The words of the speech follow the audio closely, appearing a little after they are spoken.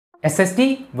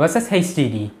SSD versus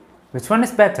HDD, which one is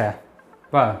better?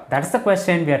 Well, that's the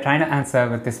question we are trying to answer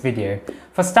with this video.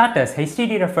 For starters,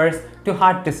 HDD refers to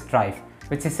hard disk drive,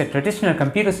 which is a traditional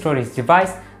computer storage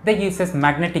device that uses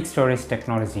magnetic storage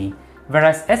technology,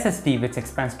 whereas SSD, which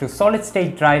expands to solid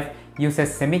state drive,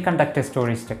 uses semiconductor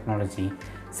storage technology.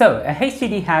 So, a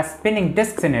HDD has spinning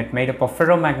disks in it made up of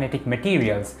ferromagnetic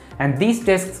materials, and these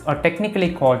disks are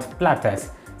technically called platters.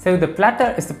 So the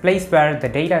platter is the place where the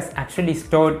data is actually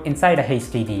stored inside a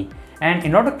HDD, and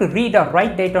in order to read or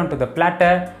write data onto the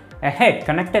platter, a head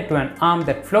connected to an arm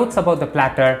that floats above the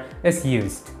platter is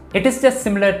used. It is just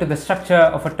similar to the structure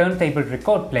of a turntable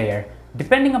record player.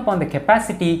 Depending upon the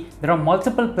capacity, there are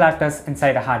multiple platters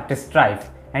inside a hard disk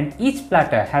drive, and each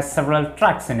platter has several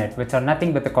tracks in it, which are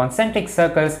nothing but the concentric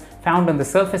circles found on the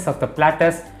surface of the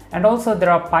platters, and also there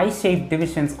are pie-shaped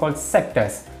divisions called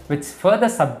sectors, which further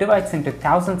subdivides into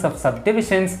thousands of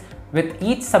subdivisions, with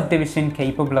each subdivision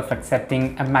capable of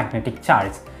accepting a magnetic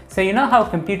charge. So you know how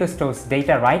computer stores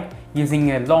data, right?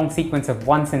 Using a long sequence of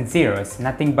ones and zeros,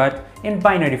 nothing but in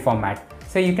binary format.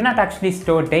 So you cannot actually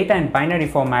store data in binary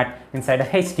format inside a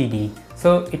HDD.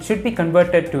 So it should be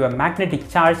converted to a magnetic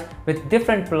charge with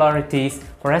different polarities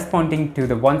corresponding to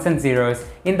the ones and zeros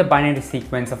in the binary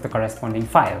sequence of the corresponding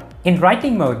file. In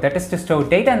writing mode, that is to store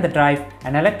data in the drive,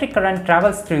 an electric current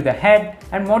travels through the head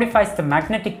and modifies the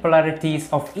magnetic polarities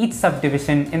of each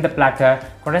subdivision in the platter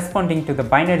corresponding to the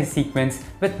binary sequence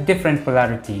with different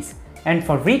polarities. And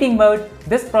for reading mode,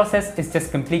 this process is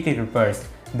just completely reversed.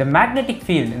 The magnetic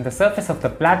field in the surface of the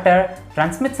platter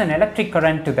transmits an electric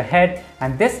current to the head,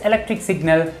 and this electric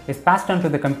signal is passed on to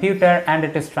the computer and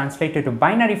it is translated to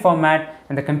binary format,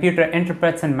 and the computer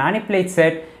interprets and manipulates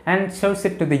it and shows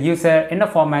it to the user in a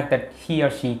format that he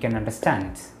or she can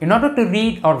understand. In order to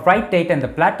read or write data in the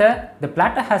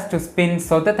platter has to spin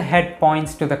so that the head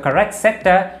points to the correct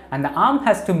sector, and the arm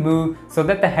has to move so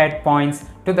that the head points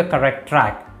to the correct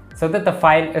track, so that the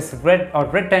file is read or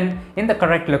written in the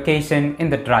correct location in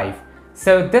the drive.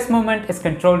 So this movement is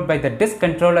controlled by the disk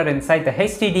controller inside the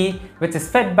HDD, which is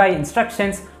fed by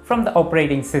instructions from the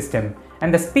operating system.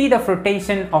 And the speed of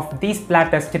rotation of these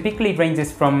platters typically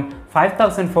ranges from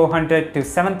 5400 to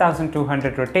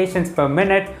 7200 rotations per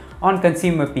minute on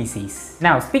consumer PCs.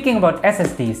 Now, speaking about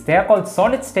SSDs, they are called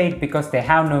solid state because they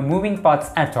have no moving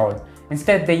parts at all.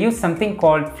 Instead, they use something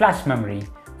called flash memory.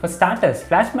 For starters,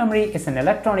 flash memory is an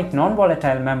electronic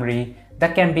non-volatile memory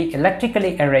that can be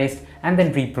electrically erased and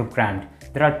then reprogrammed.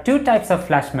 There are two types of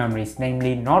flash memories,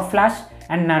 namely NOR flash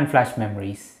and NAND flash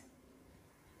memories.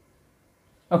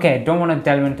 Okay, I don't want to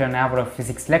delve into an hour of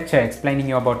physics lecture explaining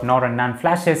you about NOR and NAND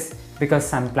flashes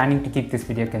because I'm planning to keep this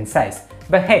video concise.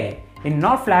 But hey, in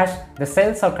NOR flash, the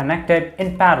cells are connected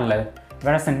in parallel,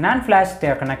 whereas in NAND flash, they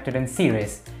are connected in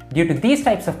series. Due to these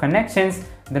types of connections,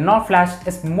 the NOR flash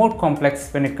is more complex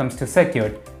when it comes to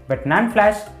circuit, but NAND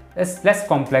flash is less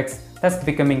complex, thus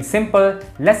becoming simple,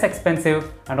 less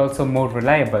expensive, and also more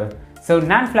reliable. So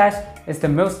NAND flash is the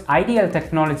most ideal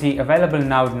technology available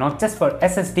now, not just for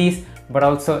SSDs, but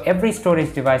also every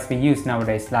storage device we use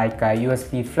nowadays, like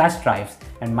USB flash drives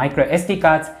and micro SD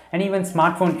cards, and even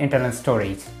smartphone internal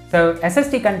storage. So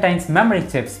SSD contains memory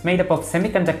chips made up of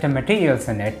semiconductor materials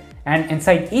in it, and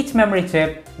inside each memory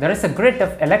chip there is a grid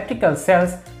of electrical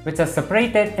cells which are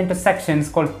separated into sections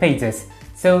called pages.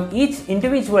 So each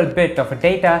individual bit of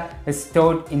data is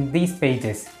stored in these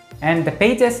pages, and the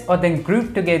pages are then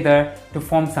grouped together to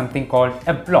form something called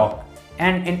a block.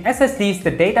 And in SSDs,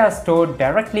 the data is stored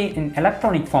directly in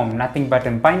electronic form, nothing but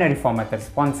in binary format,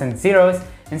 that's ones and zeros,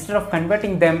 instead of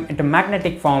converting them into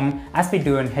magnetic form as we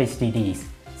do in HDDs.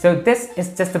 So this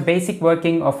is just the basic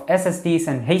working of SSDs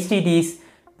and HDDs,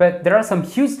 but there are some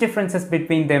huge differences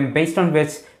between them based on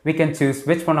which we can choose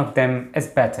which one of them is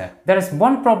better. There is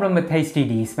one problem with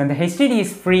HDDs. When the HDD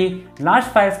is free, large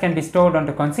files can be stored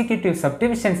onto consecutive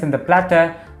subdivisions in the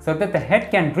platter so that the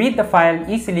head can read the file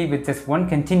easily with just one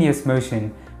continuous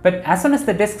motion. But as soon as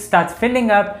the disk starts filling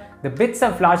up, the bits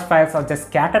of large files are just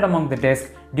scattered among the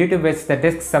disk, due to which the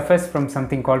disk suffers from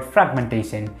something called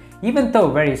fragmentation. Even though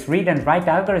various read and write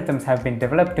algorithms have been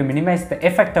developed to minimize the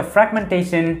effect of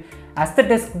fragmentation, as the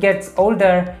disk gets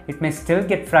older, it may still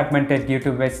get fragmented, due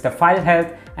to which the file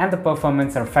health and the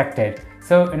performance are affected.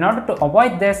 So in order to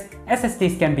avoid this,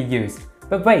 SSDs can be used.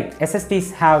 But wait,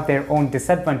 SSDs have their own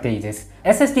disadvantages.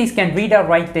 SSDs can read or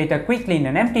write data quickly in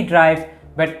an empty drive,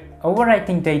 but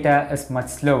overwriting data is much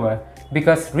slower,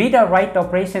 because read or write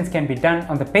operations can be done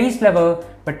on the page level,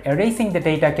 but erasing the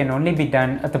data can only be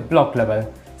done at the block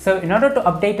level. So in order to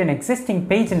update an existing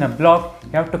page in a block,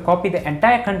 you have to copy the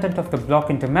entire content of the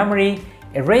block into memory,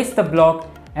 erase the block,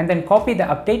 and then copy the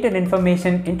updated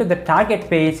information into the target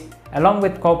page along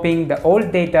with copying the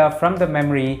old data from the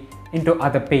memory into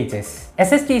other pages.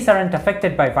 SSDs aren't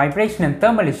affected by vibration and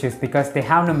thermal issues because they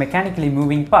have no mechanically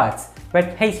moving parts,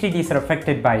 but HDDs are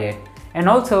affected by it. And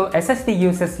also, SSD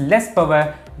uses less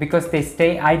power because they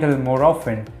stay idle more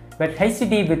often, but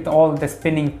HDD with all the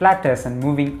spinning platters and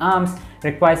moving arms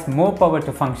requires more power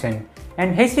to function.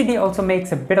 And HDD also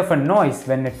makes a bit of a noise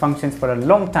when it functions for a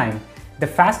long time. The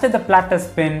faster the platters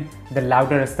spin, the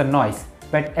louder is the noise.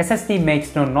 But SSD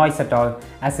makes no noise at all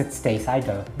as it stays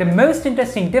idle. The most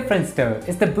interesting difference though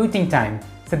is the booting time.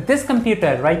 So this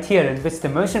computer right here in which the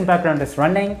motion background is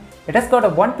running, it has got a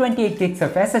 128 gigs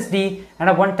of SSD and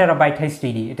a 1TB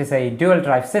HDD. It is a dual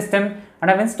drive system and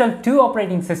I've installed two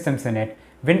operating systems in it.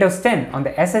 Windows 10 on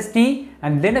the SSD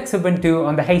and Linux Ubuntu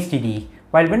on the HDD.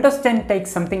 While Windows 10 takes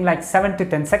something like 7 to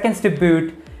 10 seconds to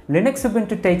boot, Linux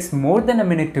Ubuntu takes more than a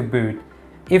minute to boot.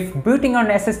 If booting on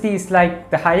SSD is like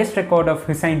the highest record of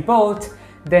Usain Bolt,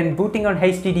 then booting on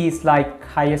HDD is like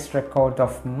highest record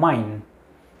of mine.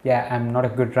 Yeah, I'm not a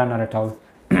good runner at all.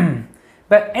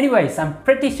 But anyways, I'm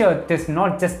pretty sure it is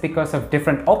not just because of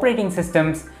different operating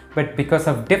systems, but because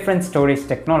of different storage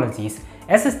technologies.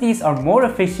 SSDs are more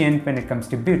efficient when it comes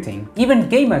to booting. Even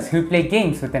gamers who play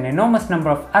games with an enormous number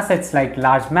of assets like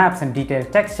large maps and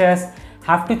detailed textures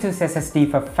have to choose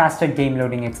SSD for faster game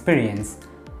loading experience.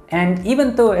 And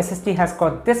even though SSD has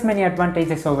got this many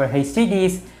advantages over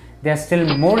HDDs, they are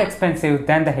still more expensive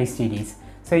than the HDDs.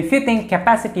 So if you think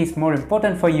capacity is more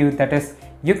important for you, that is,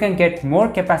 you can get more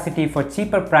capacity for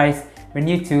cheaper price when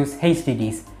you choose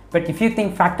HDDs. But if you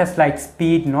think factors like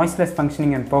speed, noiseless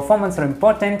functioning and performance are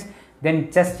important,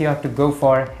 then just you have to go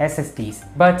for SSDs.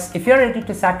 But if you're ready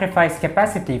to sacrifice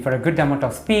capacity for a good amount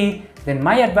of speed, then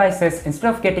my advice is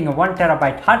instead of getting a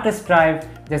 1TB hard disk drive,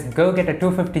 just go get a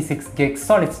 256 gig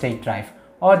solid state drive.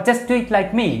 Or just do it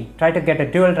like me, try to get a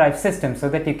dual drive system so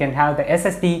that you can have the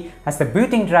SSD as the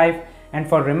booting drive, and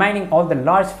for remaining all the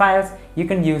large files, you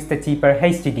can use the cheaper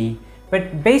HDD.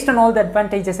 But based on all the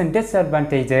advantages and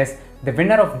disadvantages, the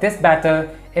winner of this battle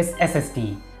is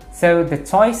SSD. So the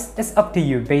choice is up to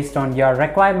you based on your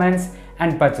requirements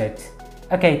and budget.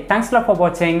 Okay, thanks a lot for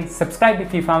watching. Subscribe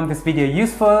if you found this video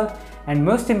useful, and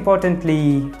most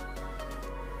importantly,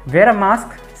 wear a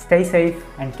mask, stay safe,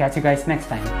 and catch you guys next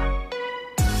time.